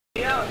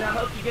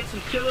to get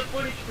some killer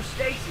footage for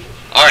Stacy.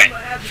 Alright,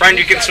 friend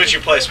you can switch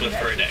your place with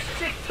for a day.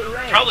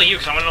 Probably you,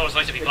 because I want to know what it's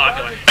like to be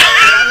popular.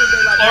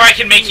 Or I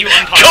can make you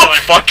unpopular.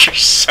 Go fuck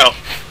yourself.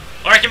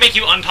 Or I can make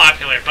you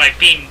unpopular by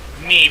being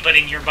me, but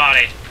in your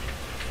body.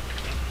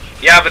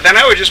 Yeah, but then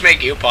I would just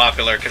make you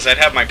popular, because I'd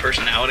have my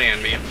personality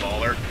and be a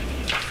baller.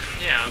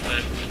 Yeah,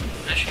 but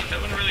actually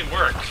that wouldn't really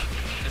work.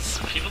 Because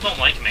people don't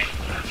like me.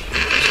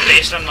 Just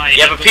based on my...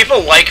 Yeah, but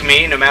people like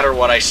me no matter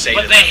what I say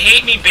to But they them.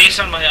 hate me based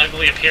on my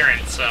ugly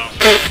appearance, so...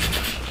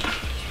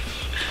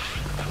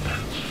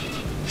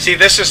 See,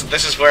 this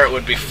is where it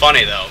would be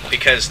funny, though,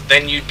 because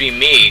then you'd be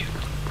me,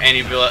 and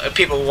you'd be like,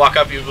 people would walk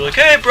up, you'd be like,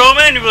 hey, bro,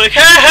 man, you'd be like,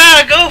 ha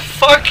ha, go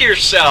fuck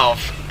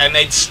yourself, and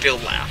they'd still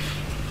laugh.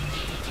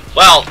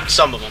 Well,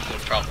 some of them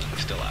would probably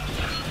still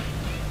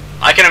laugh.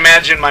 I can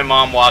imagine my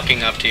mom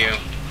walking up to you.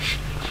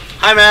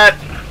 Hi, Matt.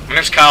 My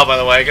name's Kyle, by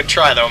the way. Good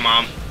try, though,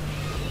 Mom.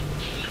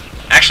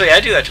 Actually, I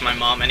do that to my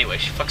mom anyway.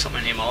 She fucks up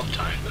my name all the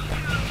time.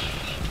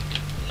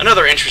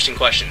 Another interesting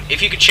question.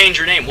 If you could change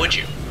your name, would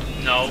you?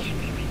 No.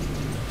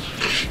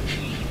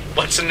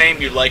 What's a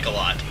name you like a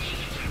lot?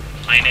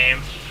 My name.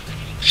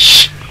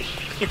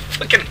 You're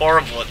fucking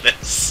horrible at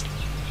this.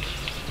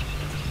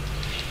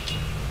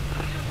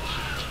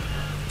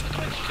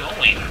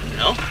 Going.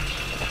 No?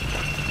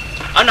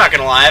 I'm not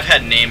gonna lie, I've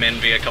had name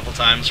envy a couple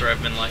times where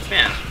I've been like,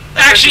 man,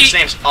 that Actually, person's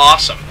name's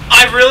awesome.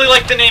 I really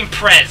like the name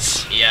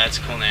Prez. Yeah, it's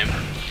a cool name.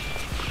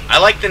 I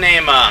like the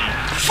name,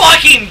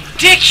 Fucking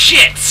Dick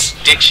Shits!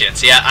 Dick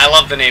Shits. Yeah, I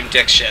love the name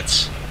Dick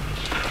Shits.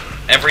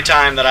 Every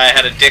time that I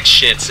had a Dick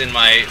Shits in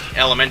my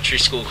elementary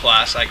school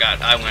class, I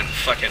went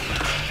fucking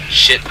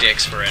shit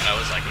dicks for it. I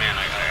was like, man,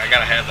 I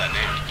gotta have that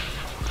name.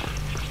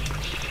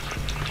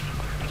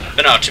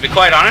 But no, to be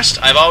quite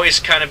honest, I've always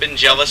kind of been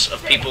jealous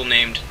of people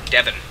named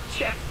Devin.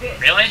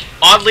 Really?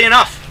 Oddly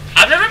enough.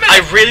 I've never met. I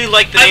really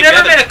like the name I've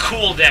never Devin. met a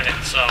cool Devin,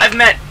 so. I've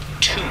met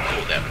two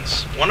cool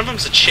Devins. One of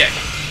them's a chick.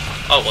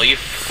 Oh, well, you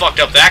fucked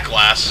up that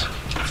glass.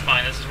 It's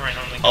fine, this is where I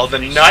normally go. Oh, for the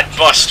these- nut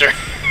buster.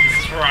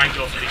 This is where I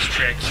go for these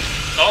tricks.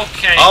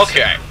 Okay.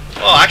 Okay.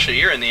 Well, actually,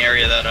 you're in the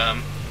area that,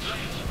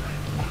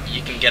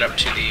 you can get up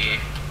to the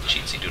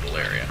Cheatsy Doodle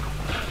area.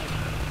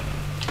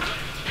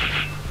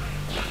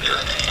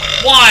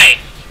 Why?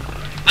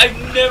 I've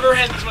never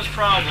had this much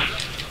problem.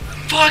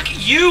 Fuck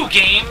you,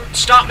 game!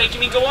 Stop making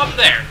me go up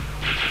there.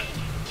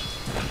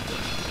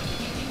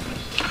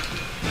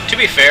 To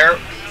be fair,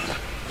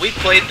 we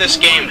played this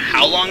game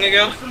how long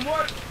ago?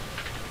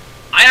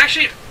 I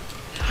actually...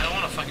 I don't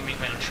want to fucking make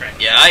my own trick.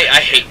 Yeah,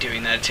 I hate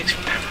doing that. It takes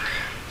forever.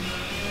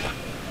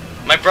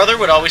 My brother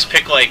would always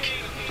pick, like,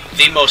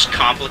 the most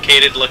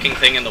complicated looking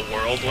thing in the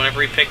world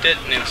whenever he picked it,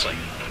 and it was, like,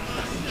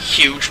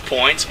 huge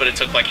points, but it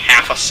took, like,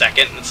 half a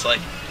second, and it's like,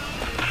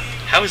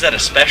 how is that a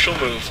special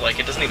move? Like,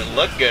 it doesn't even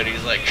look good.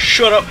 He's like,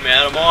 shut up,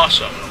 man, I'm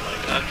awesome.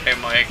 I'm like,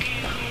 okay, Mike.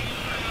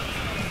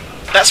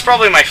 That's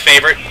probably my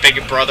favorite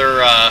Big Brother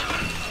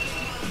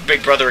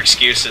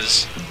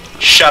excuses.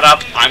 Shut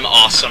up, I'm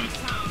awesome.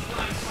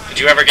 Did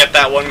you ever get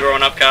that one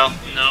growing up, Kyle?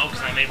 No,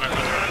 because I made my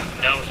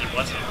brother... No, he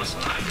wasn't awesome.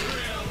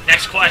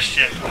 Next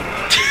question.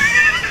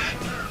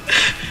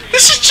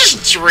 This is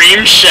just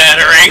dream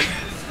shattering.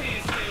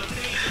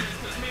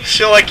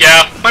 So like,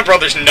 yeah, my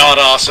brother's not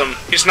awesome.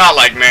 He's not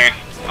like me.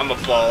 I'm a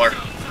baller.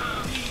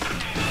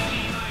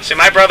 See,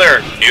 my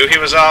brother knew he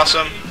was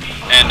awesome,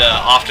 and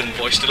often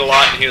voiced it a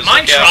lot, and he was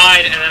Mine like, yeah.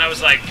 tried, and then I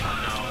was like,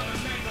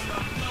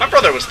 no. My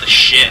brother was the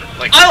shit.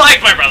 Like, I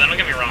like my brother, don't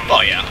get me wrong.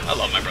 oh yeah, I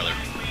love my brother.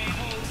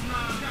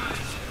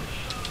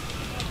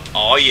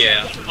 Oh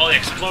yeah. Oh, the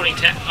exploding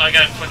tag. Oh, I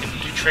gotta fucking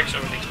do tricks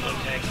over the exploding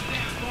tag.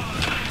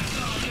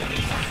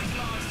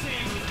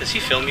 Does he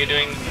film you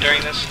during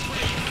this? I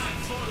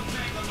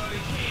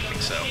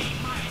think so.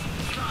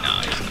 No,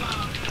 he's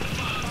not.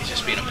 He's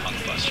just being a punk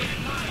buster.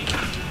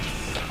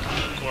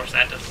 Of course,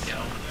 that doesn't go.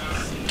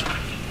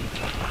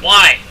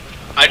 Why?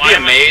 I'd Why be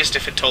am I- amazed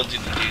if it told you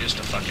to do just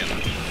a fucking...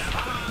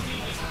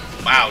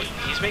 Wow,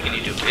 he's making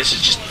you do... Is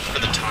it just for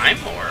the time,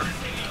 or...?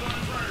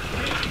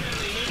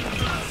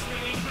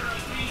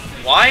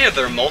 Why are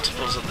there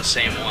multiples of the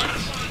same ones?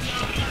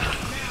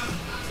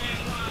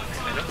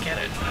 I don't get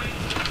it.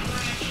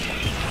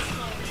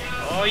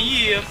 Oh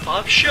yeah,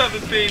 pop shove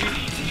it, baby.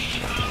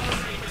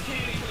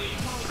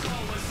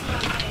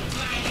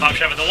 Pop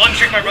shove it. The one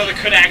trick my brother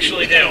could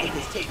actually do.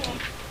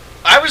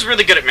 I was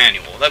really good at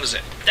manual, that was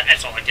it.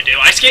 That's all I could do.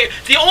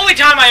 The only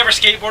time I ever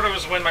skateboarded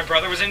was when my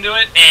brother was into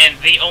it,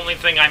 and the only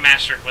thing I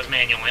mastered was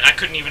manual, and I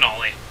couldn't even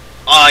ollie.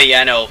 Oh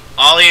yeah, no.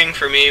 Ollieing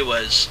for me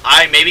was...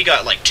 I maybe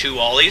got like 2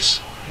 ollies,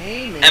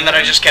 and then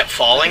I just kept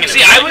falling, and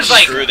See, it was I was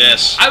like... screw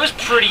this. I was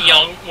pretty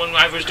young when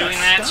I was doing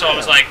that, so I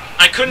was like...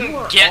 I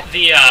couldn't get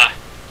the,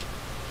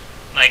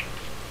 like,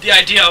 the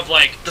idea of,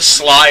 like... The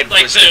slide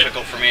like was the-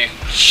 difficult for me.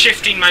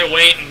 shifting my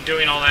weight and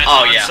doing all that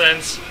Oh, yeah.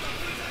 nonsense.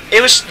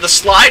 It was... The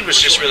slide was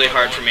just really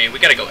hard for me. We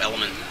gotta go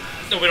Element.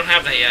 No, we don't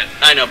have that yet.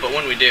 I know, but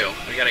when we do,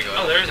 we gotta go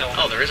Oh, Element. there is Element.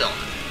 Oh, there is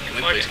Element. Can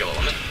we Okay. please go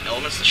Element?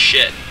 Element's the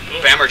shit.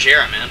 Cool. Bammer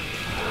Jarrett, man.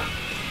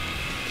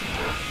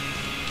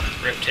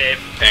 Rip tape.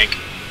 Pink.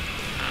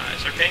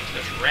 Is there pink?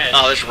 There's red.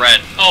 Oh, there's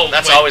red. Oh,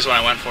 That's wait. always what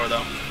I went for,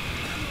 though.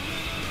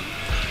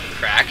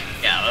 crack.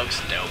 Yeah, that looks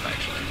dope,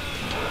 actually.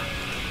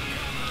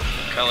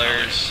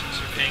 Colors. Is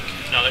there pink?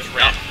 No, there's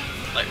red.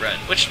 No, light red,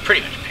 which is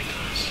pretty much pink.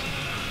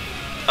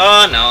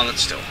 Oh, no,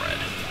 that's still red.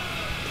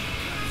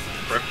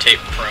 Grip Tape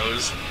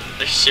Pros.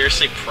 They're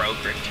seriously pro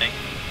grip tape.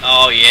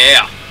 Oh,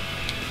 yeah.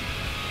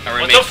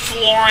 What the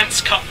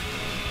Florence cup?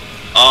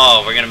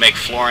 Oh, we're gonna make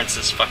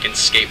Florence's fucking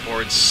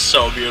skateboard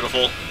so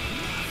beautiful.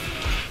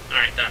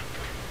 Alright, done.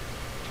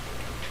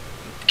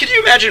 Could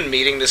you imagine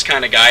meeting this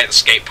kind of guy at the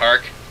skate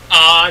park?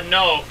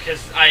 No,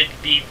 because I'd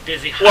be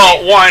busy.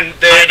 Well, one,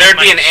 there'd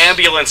be an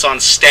ambulance on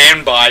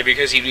standby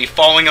because he'd be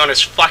falling on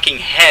his fucking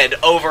head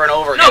over and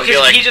over again. No, because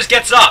like, he just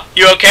gets up.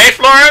 You okay,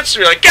 Florence?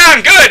 You're like, yeah,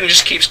 I'm good, and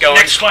just keeps going.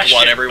 Next question,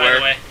 blood everywhere. by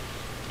the way.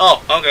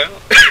 Oh, okay.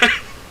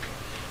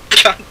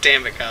 God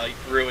damn it, Kyle, you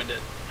ruined it.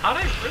 How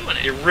did I ruin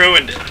it? You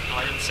ruined it. Oh,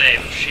 I didn't save.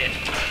 Shit.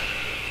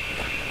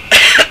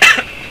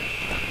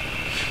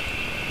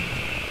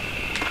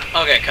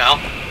 Okay, Kyle.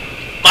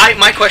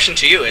 My question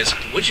to you is,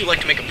 would you like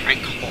to make a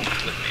prank call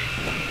with me?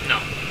 No.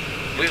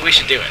 We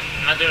should do it.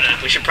 I'm not doing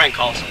it. We should prank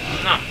call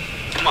someone. No.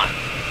 Come on.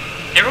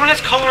 Everyone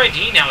has caller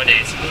ID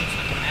nowadays. It doesn't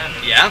fucking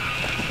matter. Yeah?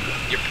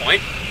 Your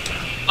point?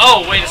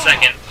 Oh, wait a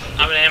second.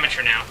 I'm an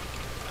amateur now.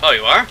 Oh,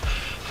 you are?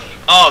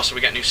 Oh, so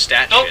we got new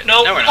stat Oh, shit.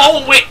 no. No, we're not.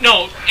 Oh, wait,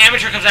 no.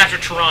 Amateur comes after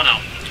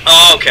Toronto.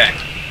 Oh, okay.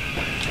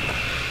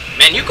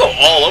 Man, you go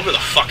all over the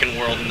fucking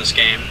world in this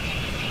game.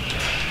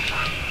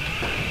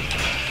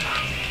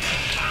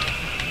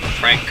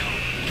 Prank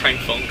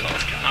phone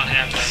calls. Not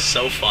happening.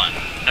 So fun.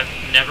 I've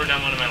never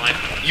done one in my life.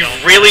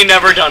 You've really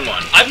never done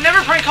one? I've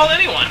never prank called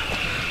anyone.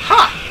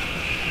 Huh.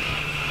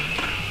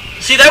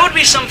 See, that would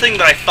be something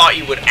that I thought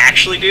you would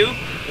actually do.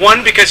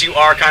 One, because you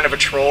are kind of a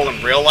troll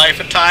in real life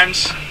at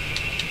times.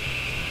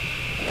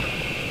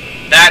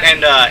 That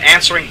and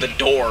answering the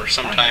door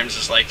sometimes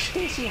is like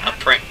a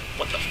prank.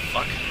 What the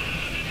fuck?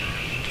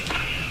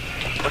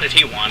 What did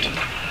he want?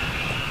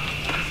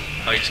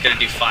 Oh, you just gotta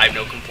do 5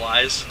 no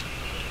complies?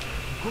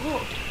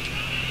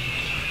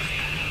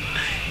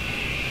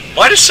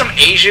 Why does some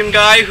Asian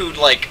guy who,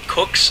 like,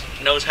 cooks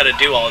knows how to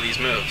do all these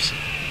moves?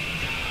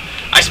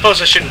 I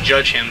suppose I shouldn't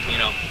judge him, you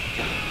know.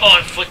 Oh,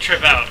 and flick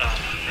trip out. Oh,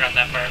 forgot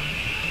that part.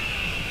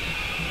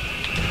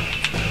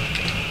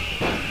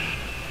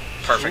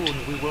 Perfect.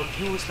 We will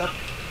use the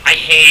I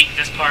hate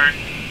this part.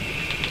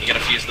 You gotta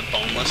fuse the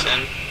boneless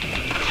in.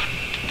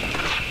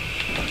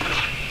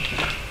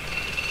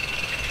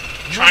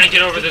 Trying to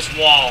get over this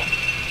wall.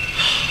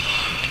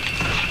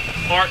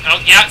 Or,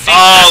 oh, yeah, see,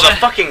 Oh, the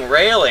fucking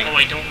railing! Oh,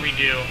 wait, don't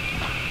redo.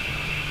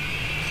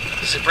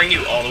 Does it bring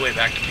you all the way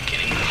back to the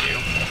beginning to do?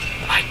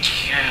 I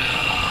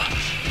can't.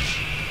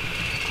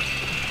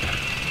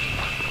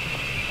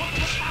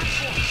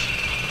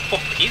 Oh,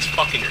 he's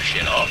fucking your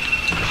shit up.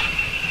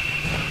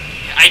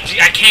 I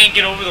can't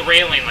get over the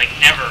railing, like,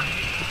 ever.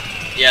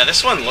 Yeah,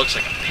 this one looks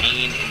like a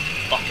pain in the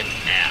fucking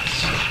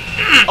ass.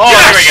 Oh,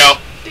 There we go.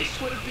 This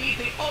will be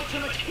the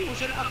ultimate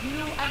fusion of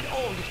new and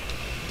old.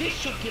 This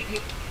should give you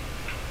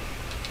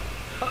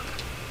What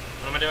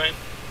am I doing?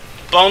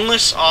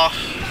 Boneless off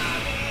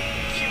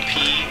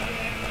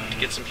QP to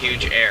get some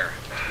huge air.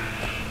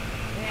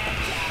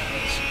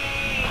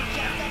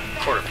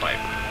 Quarter pipe,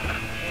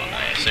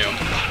 I assume.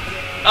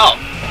 Oh.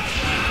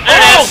 There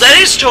it Oh, is. that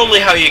is totally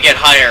how you get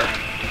higher.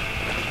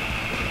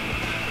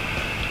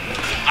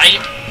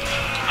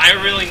 I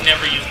really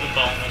never use the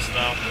boneless,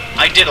 though.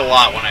 I did a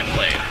lot when I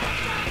played.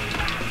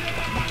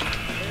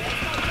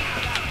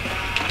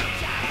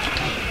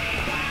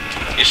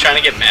 He's trying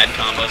to get mad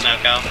combos now,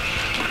 Cal.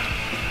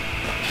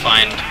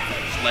 Find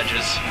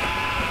ledges,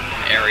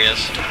 areas.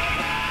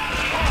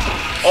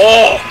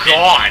 Oh,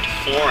 God!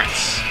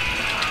 Florence.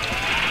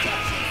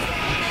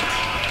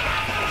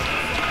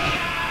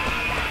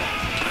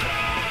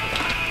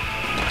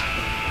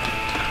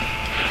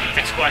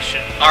 Next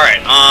question.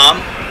 Alright,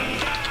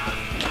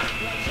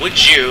 would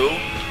you...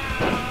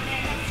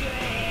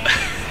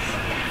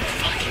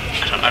 Fuck,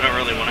 I don't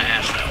really want to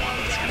ask that one.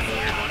 That's kind of a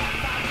weird one.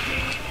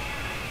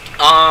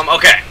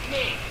 Okay.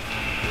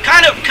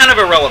 Kind of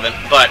irrelevant,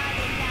 but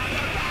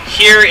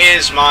here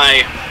is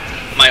one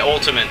of my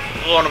ultimate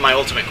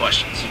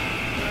questions.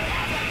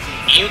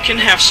 You can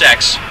have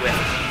sex with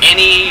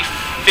any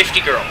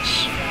 50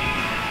 girls.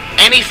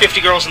 Any 50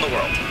 girls in the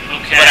world.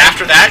 Okay. But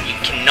after that, you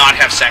cannot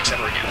have sex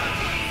ever again.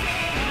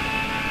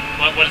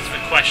 What is the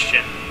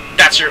question?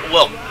 That's your...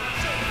 Well,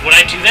 Would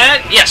I do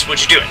that? yes,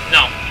 would you do it?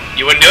 No.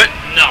 You wouldn't do it?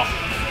 No.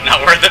 Not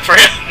worth it for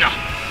you? No.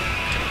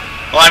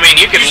 Well, I mean,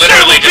 you could You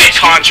literally son of a just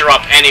bitch! conjure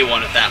up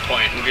anyone at that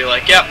point and be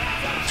like, yep.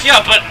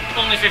 Yeah, but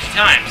only 50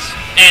 times.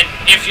 And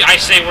if I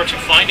say we're to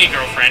find a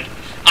girlfriend,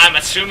 I'm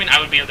assuming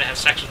I would be able to have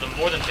sex with them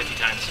more than 50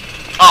 times.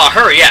 Oh,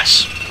 her,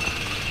 yes.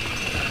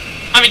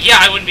 I mean, yeah,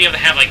 I wouldn't be able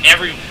to have, like,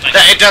 every... Like,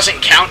 It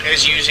doesn't count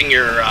as using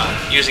your,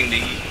 using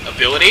the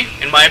ability,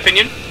 in my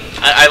opinion.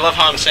 I love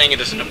how I'm saying it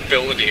as an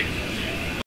ability.